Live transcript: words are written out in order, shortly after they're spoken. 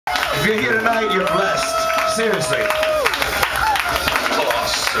If you're here tonight, you're blessed. Seriously. Oh,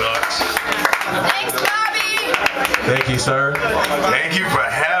 sucks. Thanks, Bobby. Thank you, sir. Thank you for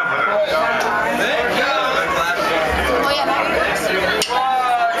having us. Thank you. Oh, yeah, that works.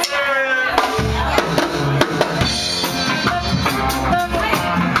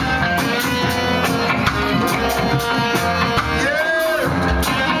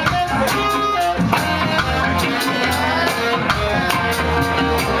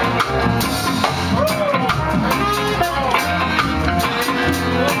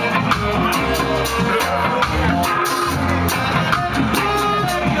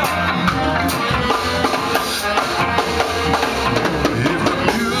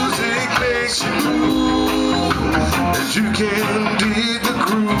 You can dig the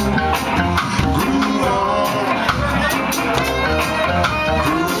groove on,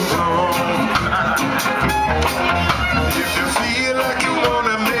 groove on. If you feel like you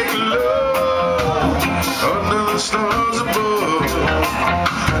wanna make love under the stars above,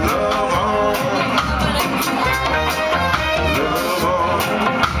 love on, love on.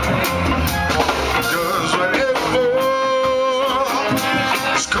 'Cause whatever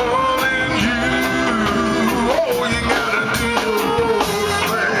is calling you, oh, you gotta do your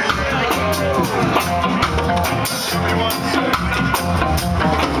thing.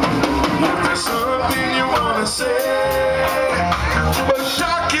 If there's something you wanna say, but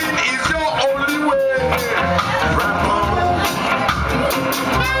talking is your only way. Rap on,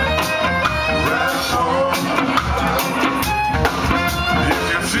 rap on. If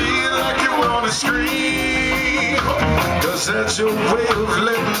you feel like you wanna scream, 'cause that's your way of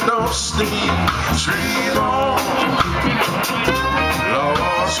letting off steam. Scream on,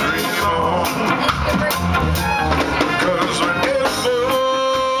 Lord, scream on. 'Cause whenever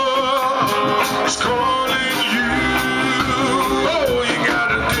it's calling you, oh, you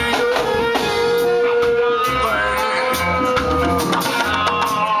gotta do your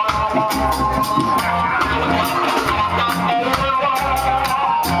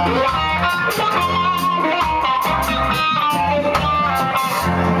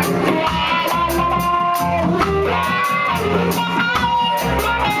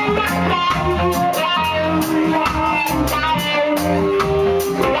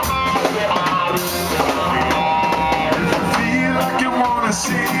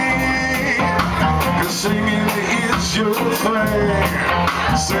singing is your thing.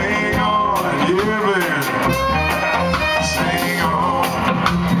 Sing on, yeah, man. Sing on.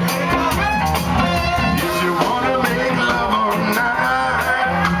 If you wanna make love all night,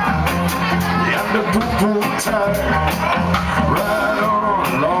 and the poo-poo time, right?